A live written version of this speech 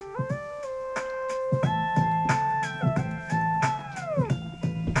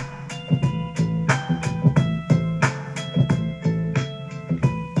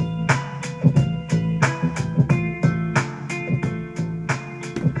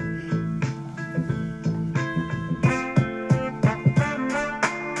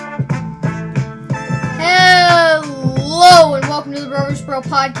Bro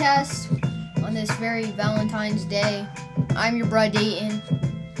podcast on this very Valentine's Day. I'm your bro Dayton.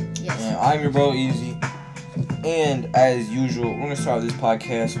 Yes. And I'm your bro Easy. And as usual, we're going to start this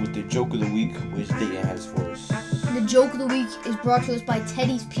podcast with the joke of the week, which Dayton has for us. The joke of the week is brought to us by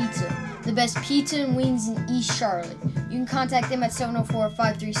Teddy's Pizza, the best pizza and wings in East Charlotte. You can contact them at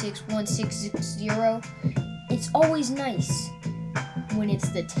 704-536-1660. It's always nice when it's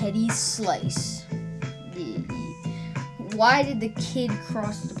the Teddy's Slice. Why did the kid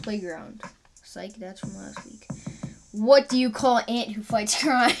cross the playground? Psych, that's from last week. What do you call an ant who fights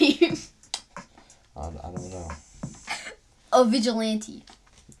crime? I don't know. A vigilante.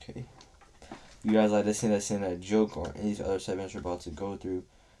 Okay. You guys like to send us in a joke or any other segments we're about to go through,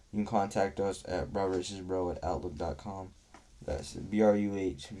 you can contact us at bro@outlook.com. That's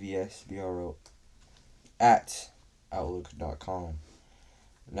BRUHVSBRO at outlook.com.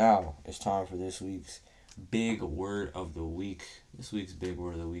 Now, it's time for this week's Big Word of the Week. This week's Big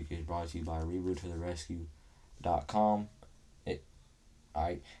Word of the Week is brought to you by RebootToTheRescue.com.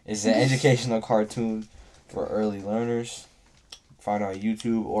 It's an educational cartoon for early learners. Find it on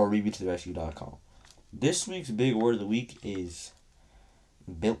YouTube or RebootToTheRescue.com. This week's Big Word of the Week is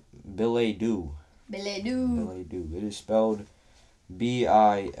billet doux. Billet doux. Billet doux. It is spelled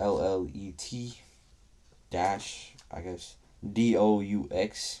BILLET dash, I guess,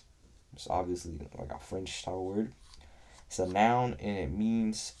 DOUX. It's obviously like a French type of word. It's a noun and it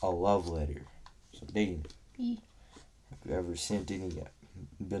means a love letter. So, Dayton, have you ever sent any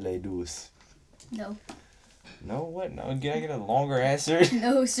billet doux? No. No? What? No? Can I get a longer answer?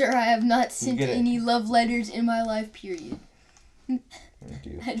 No, sir, I have not sent any love letters in my life, period. I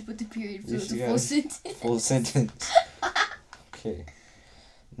had to put the period so it's a full sentence. Full sentence. Okay.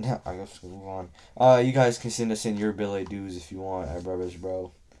 Now, I guess we'll move on. You guys can send us in your billet doux if you want at Brothers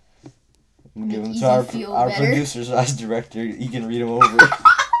Bro. We'll give them to our producer / director. He can read them over.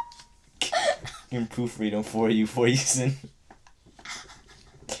 He can proofread them for you before you send.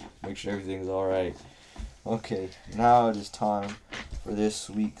 Make sure everything's alright. Okay, now it is time for this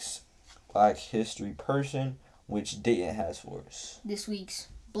week's Black History Person, which Dayton has for us. This week's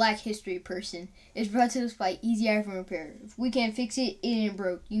Black History Person is brought to us by Easy iPhone Repair. If we can't fix it, it ain't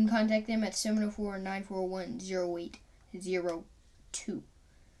broke. You can contact them at 704-941-0802.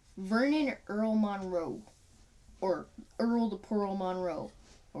 Vernon Earl Monroe, or Earl the Pearl Monroe,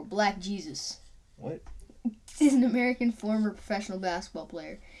 or Black Jesus. What? He's an American former professional basketball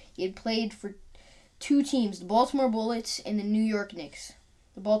player. He had played for two teams, the Baltimore Bullets and the New York Knicks.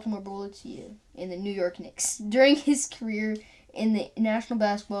 The Baltimore Bullets, and the New York Knicks. During his career in the National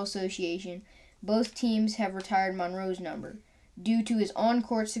Basketball Association, both teams have retired Monroe's number due to his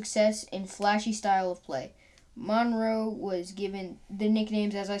on-court success and flashy style of play. Monroe was given the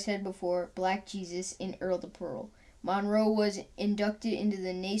nicknames, as I said before, Black Jesus and Earl the Pearl. Monroe was inducted into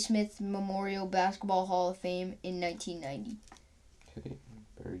the Naismith Memorial Basketball Hall of Fame in 1990. Okay,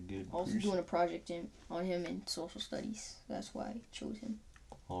 very good. Also doing a project on him in social studies. That's why I chose him.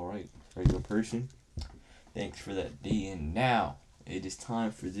 All right, very good person. Thanks for that, D. And now it is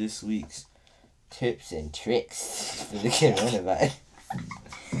time for this week's tips and tricks for the coronavirus.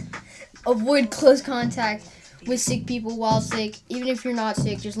 Avoid close contact with sick people while sick. Even if you're not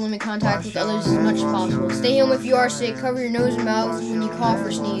sick, just limit contact with others as much as possible. Stay home if you are sick. Cover your nose and mouth when you cough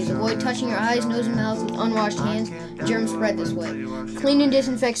or sneeze. Avoid touching your eyes, nose, and mouth with unwashed hands. Germs spread this way. Clean and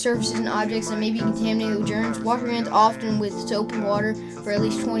disinfect surfaces and objects that may be contaminated with germs. Wash your hands often with soap and water for at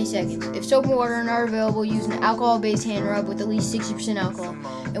least 20 seconds. If soap and water are not available, use an alcohol-based hand rub with at least 60% alcohol.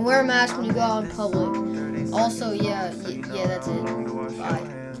 And wear a mask when you go out in public. Also, yeah, that's it. Bye.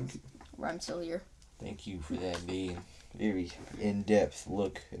 I'm still here. Thank you for that, D. Very in-depth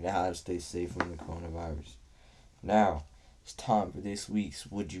look at how to stay safe from the coronavirus. Now, it's time for this week's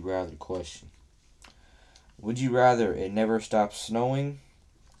Would You Rather question. Would you rather it never stops snowing,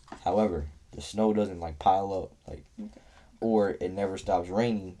 however, the snow doesn't pile up, or it never stops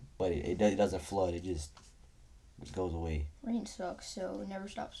raining, but it doesn't flood, it just goes away? Rain sucks, so it never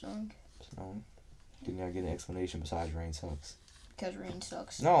stops snowing. Snowing? Didn't I get an explanation besides rain sucks? Because rain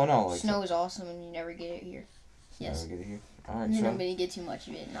sucks. No. Snow is awesome and you never get it here. Yes. Never get it here. Alright, and then I'm gonna get too much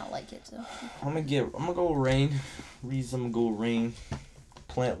of it and not like it, so. I'm gonna go rain. Reason I'm gonna go rain.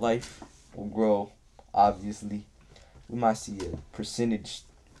 Plant life will grow, obviously. We might see a percentage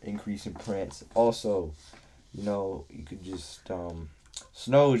increase in plants. Also, you could just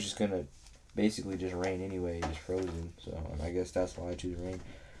snow is just gonna basically just rain anyway, just frozen. So I guess that's why I choose rain.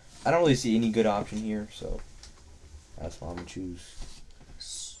 I don't really see any good option here, so that's why I'm going to choose.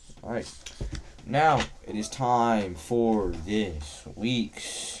 Alright. Now, it is time for this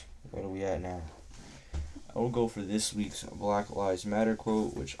week's... Where are we at now? I will go for this week's Black Lives Matter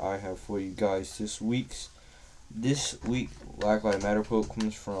quote, which I have for you guys This week, Black Lives Matter quote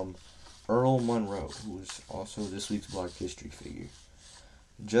comes from Earl Monroe, who is also this week's Black History figure.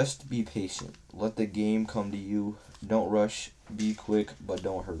 Just be patient. Let the game come to you. Don't rush. Be quick, but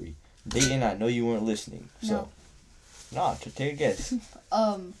don't hurry. Dayton, I know you weren't listening, so... No. Take a guess.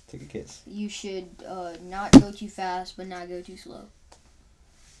 Take a guess. You should not go too fast, but not go too slow.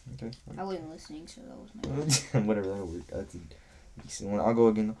 Okay. I wasn't listening, so that was my... Whatever, that'll work. That's a decent one. I'll go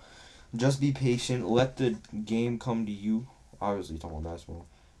again. Just be patient. Let the game come to you. Obviously, talking about basketball.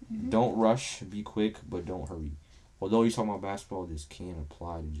 Mm-hmm. Don't rush. Be quick, but don't hurry. Although you're talking about basketball, this can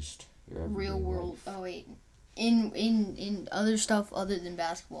apply to just your everyday real world. life. Oh wait, in other stuff other than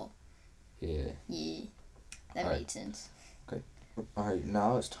basketball. Yeah. Yeah, that made sense. Okay. All right.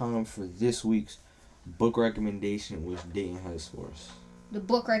 Now it's time for this week's book recommendation, which Dayton has for us. The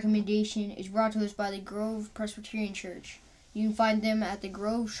book recommendation is brought to us by the Grove Presbyterian Church. You can find them at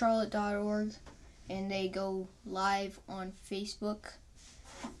thegrovecharlotte.org, and they go live on Facebook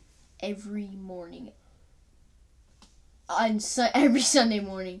every morning. Every Sunday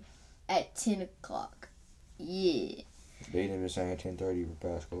morning at 10 o'clock. Yeah. Dayton been saying 10:30 for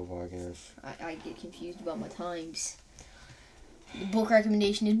basketball podcast. I get confused about my times. The book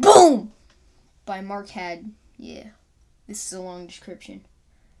recommendation is Boom! By Mark Hadd. Yeah. This is a long description.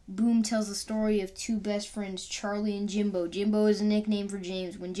 Boom tells the story of two best friends, Charlie and Jimbo. Jimbo is a nickname for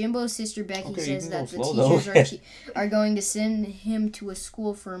James. When Jimbo's sister Becky says that the teachers are going to send him to a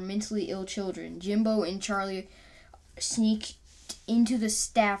school for mentally ill children, Jimbo and Charlie sneak into the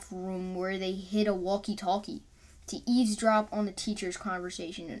staff room where they hid a walkie-talkie to eavesdrop on the teacher's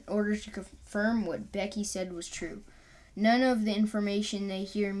conversation in order to confirm what Becky said was true. None of the information they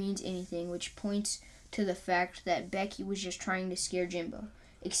hear means anything, which points to the fact that Becky was just trying to scare Jimbo,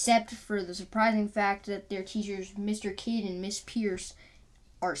 except for the surprising fact that their teachers, Mr. Kidd and Miss Pierce,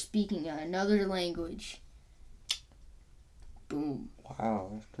 are speaking another language. Boom.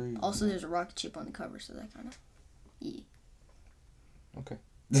 Wow, that's crazy. Also, there's a rocket ship on the cover, so that kind of... Yeah. Okay.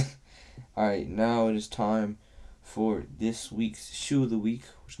 Alright, now it is time for this week's Shoe of the Week,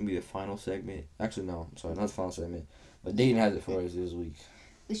 which is going to be the final segment. Actually, no, I'm sorry, not the final segment. But Dayton has it for us this week.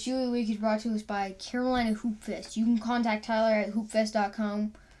 The Shoe of the Week is brought to us by Carolina Hoop Fest. You can contact Tyler at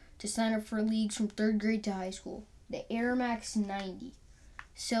hoopfest.com to sign up for leagues from 3rd grade to high school. The Air Max 90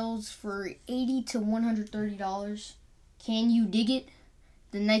 sells for $80 to $130. Can you dig it?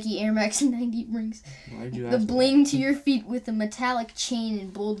 The Nike Air Max 90 brings the bling to your feet with a metallic chain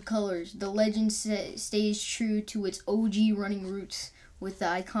in bold colors. The legend stays true to its OG running roots with the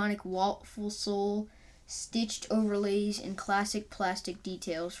iconic waffle sole, stitched overlays, and classic plastic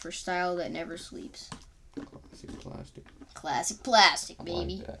details for style that never sleeps. Classic plastic,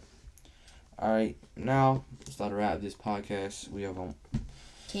 baby. Like Alright, now let's start to wrap this podcast. We have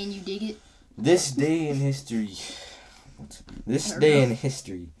Can you dig it? This day in history.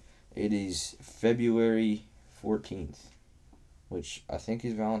 It is February 14th, which I think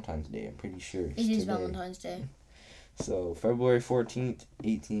is Valentine's Day. I'm pretty sure. It is today. Valentine's Day. So, February 14th,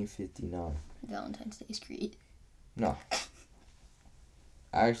 1859. Valentine's Day is created. No.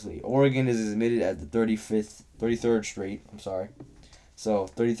 Actually, Oregon is admitted as the 33rd state. I'm sorry. So,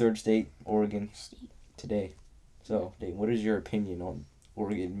 33rd state, Oregon, today. So, Dave, what is your opinion on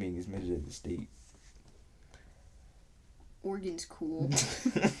Oregon being admitted as a state? Oregon's cool.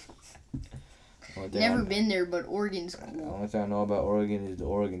 Never been there, but Oregon's cool. The only thing I know about Oregon is the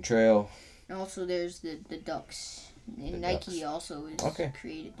Oregon Trail. And also, there's the Ducks. And Nike also is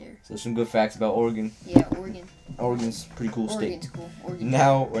created there. So some good facts about Oregon. Yeah, Oregon. Oregon's a pretty cool state. Oregon's cool.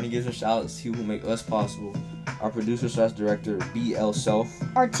 Now, we're going to give some shout-outs to who make us possible. Our producer/director, BL Self.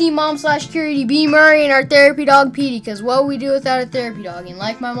 Our team mom/security, B Murray, and our therapy dog, Petey. Because what would we do without a therapy dog? And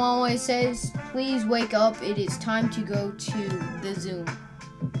like my mom always says, please wake up. It is time to go to the Zoom.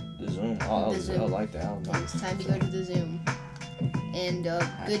 The Zoom? Oh, I like that. It's time to go to the Zoom. And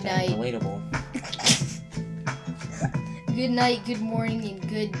good night. Relatable. Good night, good morning, and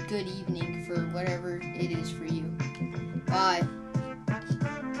good evening for whatever it is for you. Bye.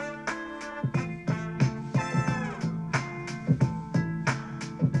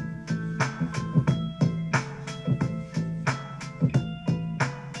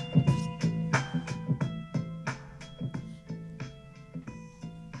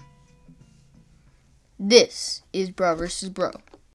 This is Bro vs. Bro.